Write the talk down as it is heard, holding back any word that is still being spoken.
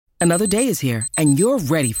Another day is here, and you're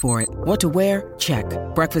ready for it. What to wear? Check.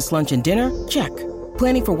 Breakfast, lunch, and dinner? Check.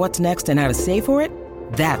 Planning for what's next and how to save for it?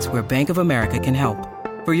 That's where Bank of America can help.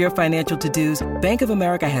 For your financial to-dos, Bank of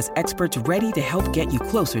America has experts ready to help get you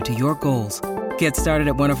closer to your goals. Get started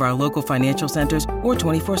at one of our local financial centers or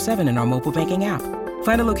 24/7 in our mobile banking app.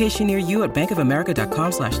 Find a location near you at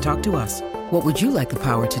bankofamerica.com/talktous. What would you like the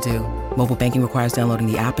power to do? Mobile banking requires downloading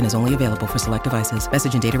the app and is only available for select devices.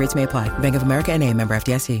 Message and data rates may apply. Bank of America N.A., member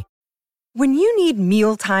FDIC. When you need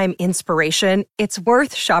mealtime inspiration, it's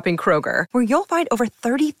worth shopping Kroger, where you'll find over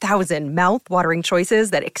 30,000 mouth-watering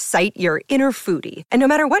choices that excite your inner foodie. And no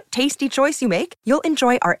matter what tasty choice you make, you'll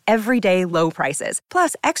enjoy our everyday low prices,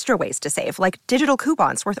 plus extra ways to save, like digital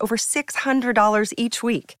coupons worth over $600 each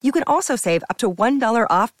week. You can also save up to $1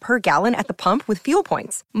 off per gallon at the pump with fuel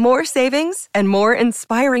points. More savings and more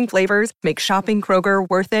inspiring flavors make shopping Kroger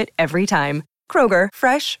worth it every time. Kroger,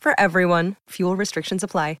 fresh for everyone. Fuel restrictions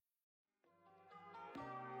apply.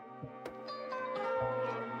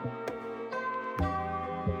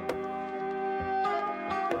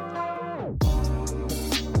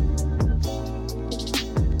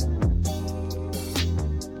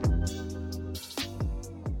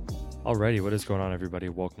 Alrighty, what is going on, everybody?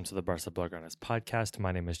 Welcome to the Barca Blaugranas podcast.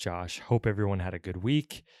 My name is Josh. Hope everyone had a good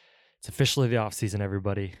week. It's officially the off season,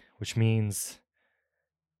 everybody, which means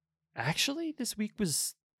actually this week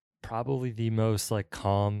was probably the most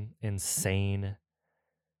calm, insane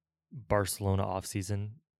Barcelona off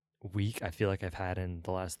season week I feel like I've had in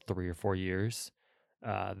the last 3 or 4 years.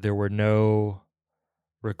 There were no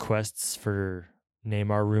requests for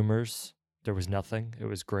Neymar rumors. There was nothing. It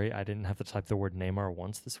was great. I didn't have to type the word Neymar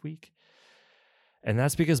once this week. And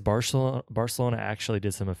that's because Barcelona actually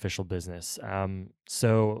did some official business.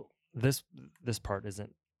 So this part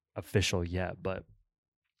isn't official yet, but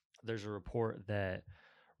there's a report that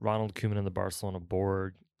Ronald Koeman and the Barcelona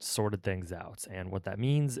board sorted things out. And what that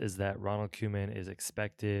means is that Ronald Koeman is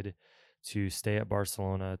expected to stay at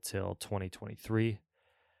Barcelona till 2023.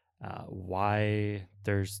 Why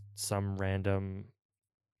there's some random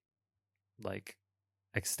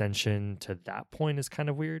extension to that point is kind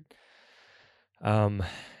of weird.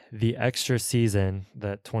 The extra season,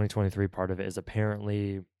 that 2023 part of it, is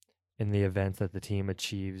apparently in the event that the team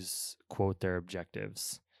achieves, quote, their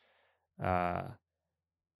objectives. I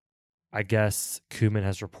guess Koeman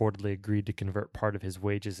has reportedly agreed to convert part of his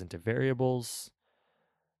wages into variables.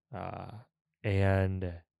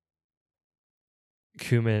 And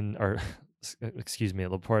Koeman,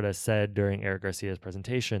 Laporta said during Eric Garcia's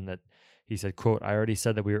presentation that he said, quote, "I already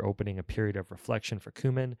said that we are opening a period of reflection for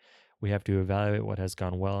Koeman. We have to evaluate what has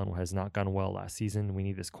gone well and what has not gone well last season. We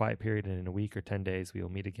need this quiet period, and in a week or 10 days, we will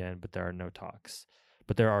meet again, but there are talks.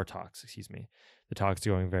 The talks are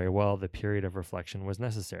going very well. The period of reflection was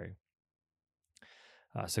necessary."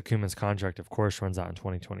 So Koeman's contract, of course, runs out in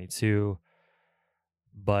 2022,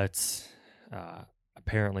 but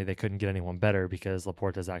apparently they couldn't get anyone better because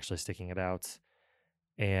Laporta is actually sticking it out,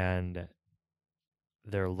 and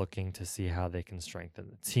they're looking to see how they can strengthen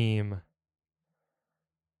the team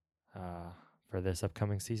for this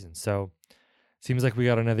upcoming season. So seems like we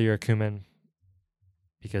got another year of Koeman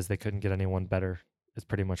because they couldn't get anyone better is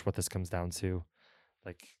pretty much what this comes down to.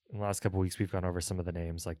 In the last couple of weeks, we've gone over some of the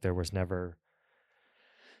names. There was never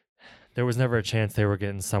a chance they were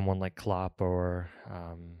getting someone like Klopp or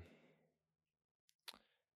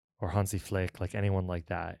Hansi Flick, anyone like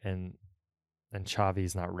that. And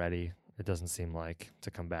Xavi's not ready, it doesn't seem like, to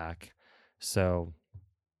come back. So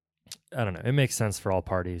I don't know. It makes sense for all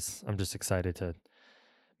parties. I'm just excited to,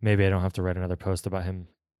 maybe I don't have to write another post about him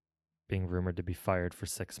being rumored to be fired for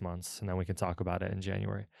 6 months, and then we can talk about it in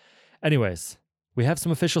January. Anyways, we have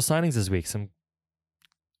some official signings this week. Some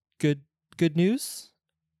good news?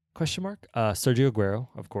 Question mark. Sergio Aguero,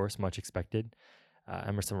 of course, much expected.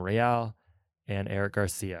 Emerson Royal and Eric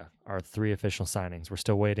Garcia are 3 official signings. We're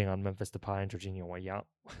still waiting on Memphis Depay and Jorginho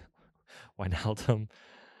Wijnaldum.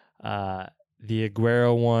 The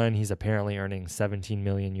Aguero one, he's apparently earning 17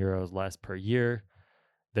 million euros less per year.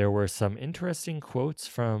 There were some interesting quotes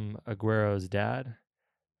from Aguero's dad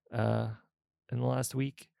in the last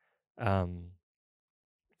week.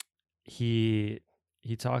 He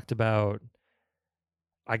talked about,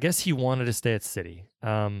 I guess he wanted to stay at City.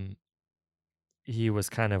 He was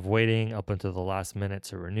kind of waiting up until the last minute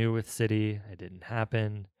to renew with City. It didn't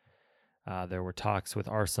happen. There were talks with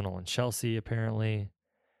Arsenal and Chelsea, apparently.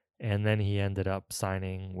 And then he ended up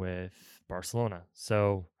signing with Barcelona.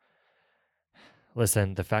 So,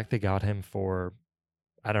 listen, the fact they got him for,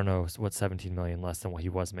 I don't know what 17 million less than what he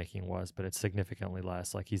was making was, but it's significantly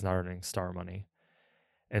less. He's not earning star money.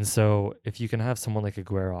 And so if you can have someone like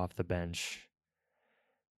Aguero off the bench,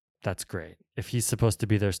 that's great. If he's supposed to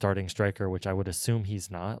be their starting striker, which I would assume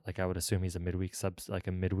he's not, like I would assume he's a midweek like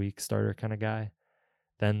a midweek starter kind of guy,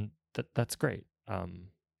 then that's great.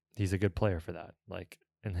 He's a good player for that. Like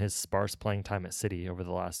in his sparse playing time at City over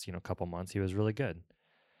the last, couple months, he was really good.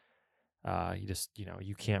 You just,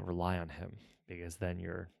 you can't rely on him because then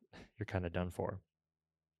you're kind of done for.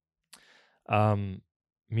 Miralem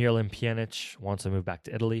Pjanic wants to move back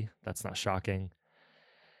to Italy. That's not shocking.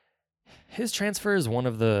 His transfer is one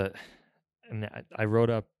of the, and I wrote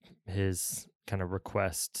up his kind of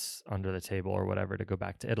requests under the table or whatever to go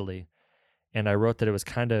back to Italy. And I wrote that it was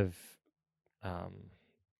kind of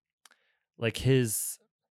like it's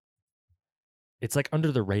like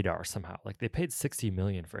under the radar somehow. Like they paid $60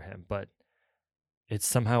 million for him, but it's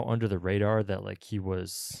somehow under the radar that like he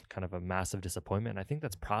was kind of a massive disappointment. And I think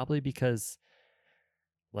that's probably because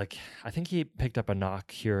like I think he picked up a knock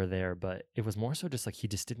here or there, but it was more so just like he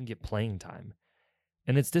just didn't get playing time.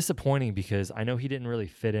 And it's disappointing because I know he didn't really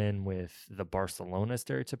fit in with the Barcelona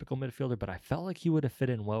stereotypical midfielder, but I felt like he would have fit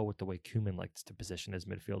in well with the way Koeman likes to position his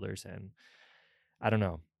midfielders. And I don't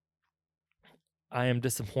know. I am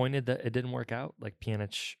disappointed that it didn't work out. Like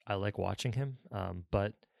Pjanic, I like watching him,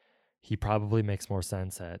 but he probably makes more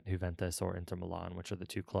sense at Juventus or Inter Milan, which are the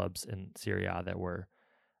two clubs in Serie A that were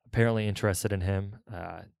apparently interested in him.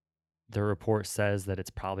 The report says that it's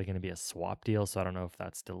probably going to be a swap deal, so I don't know if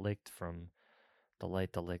that's De Ligt from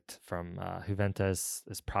Juventus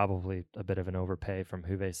is probably a bit of an overpay from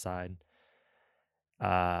Juve's side.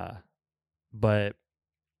 But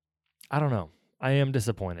I don't know. I am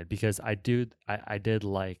disappointed because I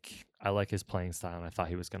like his playing style and I thought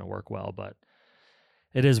he was going to work well, but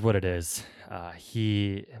it is what it is.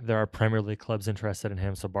 There are Premier League clubs interested in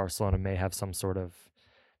him, so Barcelona may have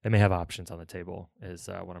they may have options on the table is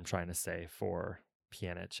what I'm trying to say for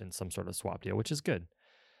Pjanic and some sort of swap deal, which is good.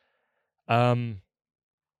 Ousmane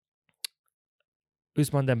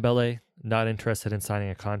Dembele, not interested in signing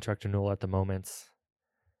a contract renewal at the moment.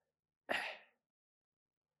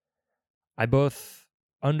 I both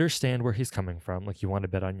understand where he's coming from. Like, you want to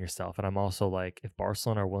bet on yourself. And I'm also like, if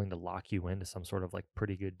Barcelona are willing to lock you into some sort of like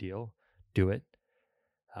pretty good deal, do it.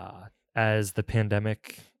 As the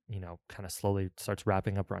pandemic, kind of slowly starts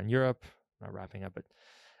wrapping up around Europe, not wrapping up, but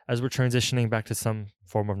as we're transitioning back to some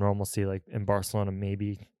form of normalcy, like in Barcelona,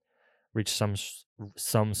 maybe reach some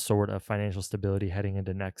sort of financial stability heading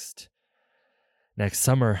into next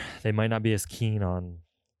summer, they might not be as keen on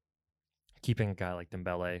keeping a guy like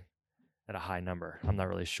Dembele at a high number. I'm not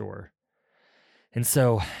really sure. And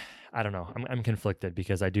so, I don't know. I'm conflicted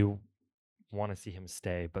because I do want to see him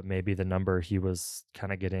stay, but maybe the number he was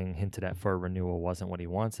kind of getting hinted at for a renewal wasn't what he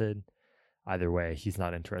wanted. Either way, he's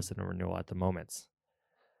not interested in a renewal at the moment.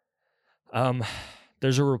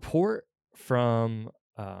 There's a report from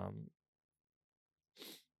a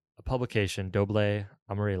publication, Doble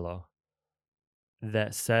Amarillo,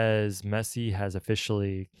 that says Messi has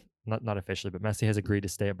officially, not officially, but Messi has agreed to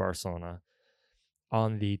stay at Barcelona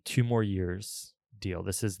on the 2 more years deal.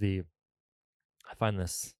 I find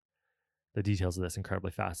the details of this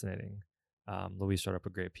incredibly fascinating. Luis wrote up a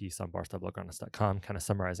great piece on BarçaBlogRunners.com kind of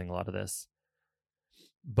summarizing a lot of this.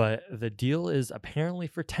 But the deal is apparently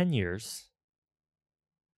for 10 years.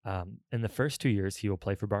 In the first 2 years, he will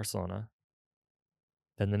play for Barcelona.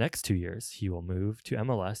 Then the next 2 years, he will move to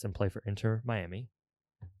MLS and play for Inter Miami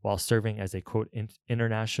while serving as a, quote,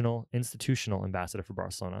 international institutional ambassador for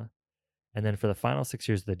Barcelona. And then for the final 6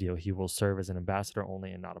 years of the deal, he will serve as an ambassador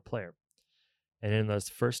only and not a player. And in those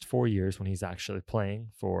first 4 years, when he's actually playing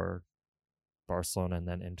for Barcelona and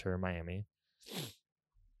then Inter Miami,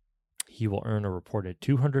 he will earn a reported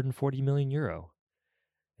 240 million euro.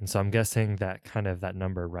 And so I'm guessing that kind of that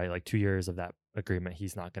number, right? Like 2 years of that agreement,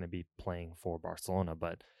 he's not going to be playing for Barcelona,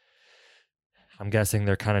 but I'm guessing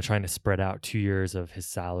they're kind of trying to spread out 2 years of his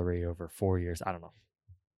salary over 4 years. I don't know.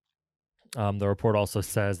 The report also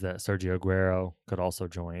says that Sergio Aguero could also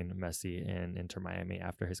join Messi in Inter Miami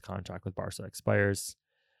after his contract with Barca expires.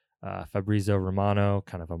 Fabrizio Romano,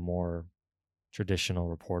 kind of a more traditional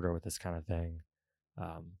reporter with this kind of thing.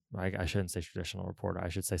 I shouldn't say traditional reporter. I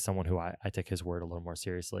should say someone who I take his word a little more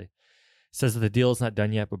seriously. Says that the deal is not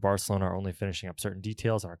done yet, but Barcelona are only finishing up certain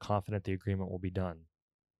details and are confident the agreement will be done.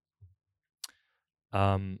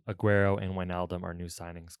 Aguero and Wijnaldum are new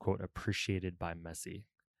signings, quote, appreciated by Messi.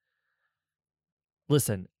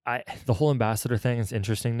 Listen, the whole ambassador thing is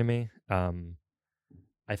interesting to me.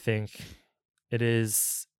 I think it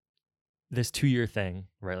is this 2-year thing,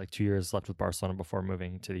 right? Like 2 years left with Barcelona before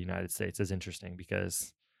moving to the United States is interesting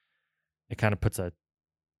because it kind of puts a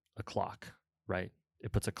clock, right?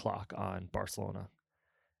 It puts a clock on Barcelona.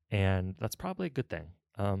 And that's probably a good thing.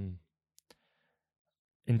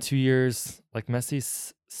 in 2 years, like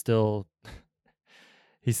Messi's still,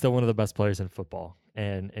 he's still one of the best players in football.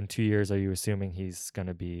 And in 2 years, are you assuming he's going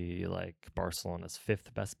to be like Barcelona's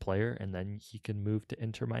 5th best player and then he can move to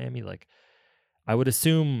Inter Miami? Like, I would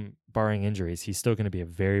assume, barring injuries, he's still going to be a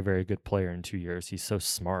very, very good player in 2 years. He's so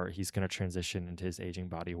smart. He's going to transition into his aging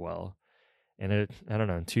body well. And I don't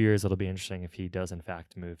know, in 2 years, it'll be interesting if he does, in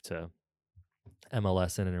fact, move to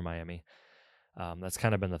MLS and Inter Miami. That's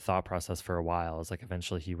kind of been the thought process for a while, is like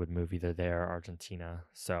eventually he would move either there or Argentina.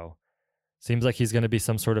 So seems like he's going to be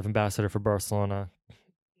some sort of ambassador for Barcelona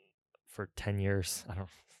for 10 years.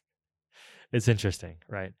 It's interesting,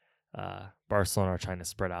 right? Barcelona are trying to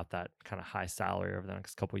spread out that kind of high salary over the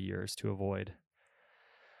next couple of years to avoid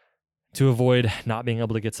not being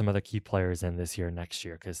able to get some other key players in this year, next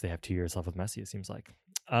year, because they have 2 years left with Messi, it seems like.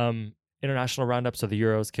 International roundup. So the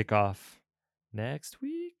Euros kick off next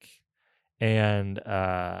week. And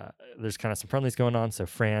there's kind of some friendlies going on. So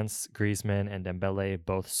France, Griezmann, and Dembele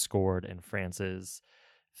both scored in France's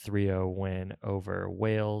 3-0 win over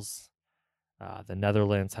Wales. The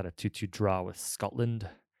Netherlands had a 2-2 draw with Scotland.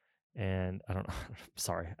 And I don't know,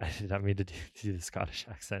 sorry, I did not mean to do the Scottish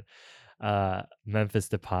accent. Memphis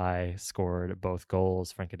Depay scored both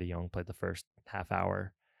goals. Frenkie de Jong played the first half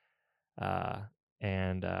hour.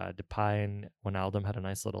 And Depay and Wijnaldum had a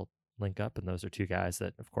nice little link up, and those are two guys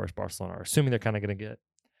that, of course, Barcelona are assuming they're kind of going to get.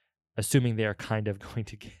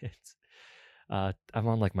 I'm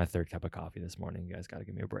on like my 3rd cup of coffee this morning. You guys got to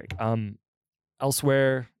give me a break.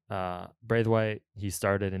 Elsewhere, Braithwaite, he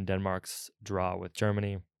started in Denmark's draw with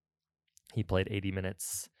Germany. He played 80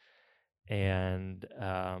 minutes and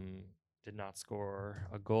did not score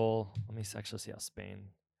a goal. Let me actually see how Spain.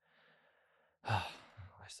 I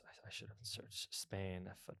should have searched Spain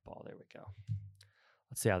football. There we go.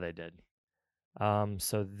 Let's see how they did.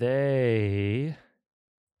 So they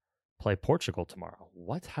play Portugal tomorrow.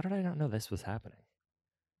 What? How did I not know this was happening?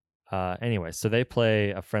 Anyway, so they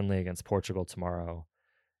play a friendly against Portugal tomorrow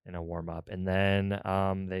in a warm-up. And then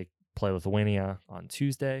they play Lithuania on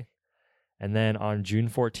Tuesday. And then on June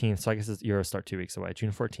 14th, so I guess it's Euros start 2 weeks away.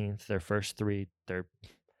 June 14th, their first 3, their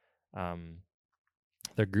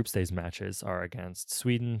group stage matches are against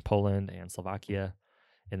Sweden, Poland, and Slovakia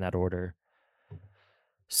in that order.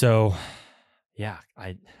 So, yeah,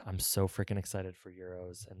 I'm so freaking excited for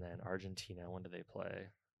Euros. And then Argentina, when do they play?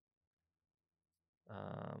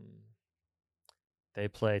 They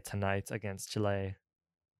play tonight against Chile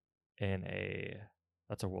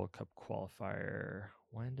that's a World Cup qualifier.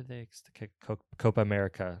 When did they kick Copa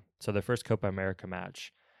America? So their first Copa America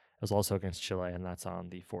match is also against Chile, and that's on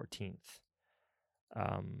the 14th.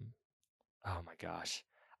 Oh my gosh.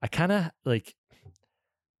 I kind of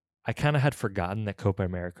had forgotten that Copa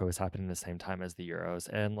America was happening at the same time as the Euros.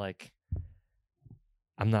 And like,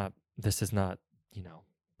 this is not,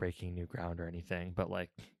 breaking new ground or anything, but like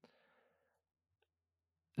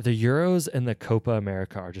the Euros and the Copa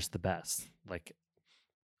America are just the best. Like,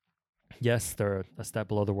 yes, they're a step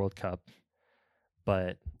below the World Cup,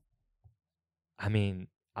 but I mean,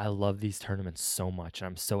 I love these tournaments so much, and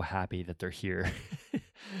I'm so happy that they're here.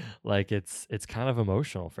 Like, it's kind of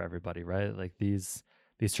emotional for everybody, right? Like, these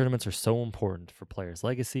tournaments are so important for players'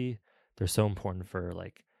 legacy. They're so important for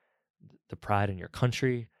like the pride in your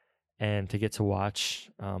country, and to get to watch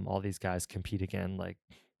all these guys compete again, like,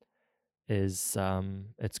 it's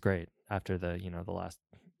great after the last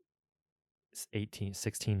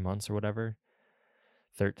 16 months or whatever,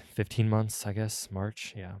 15 months, I guess,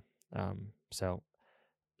 March. Yeah.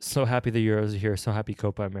 So happy the Euros are here. So happy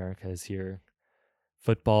Copa America is here.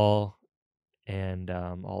 Football and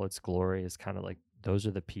all its glory is kind of like, those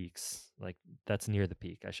are the peaks. Like, that's near the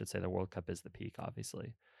peak, I should say. The World Cup is the peak,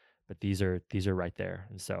 obviously, but these are right there.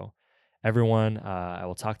 And so everyone, I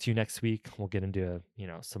will talk to you next week. We'll get into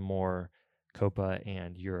some more Copa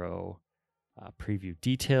and Euro preview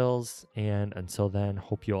details. And until then,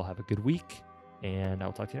 hope you all have a good week, and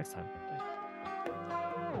I'll talk to you next time.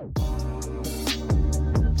 Bye.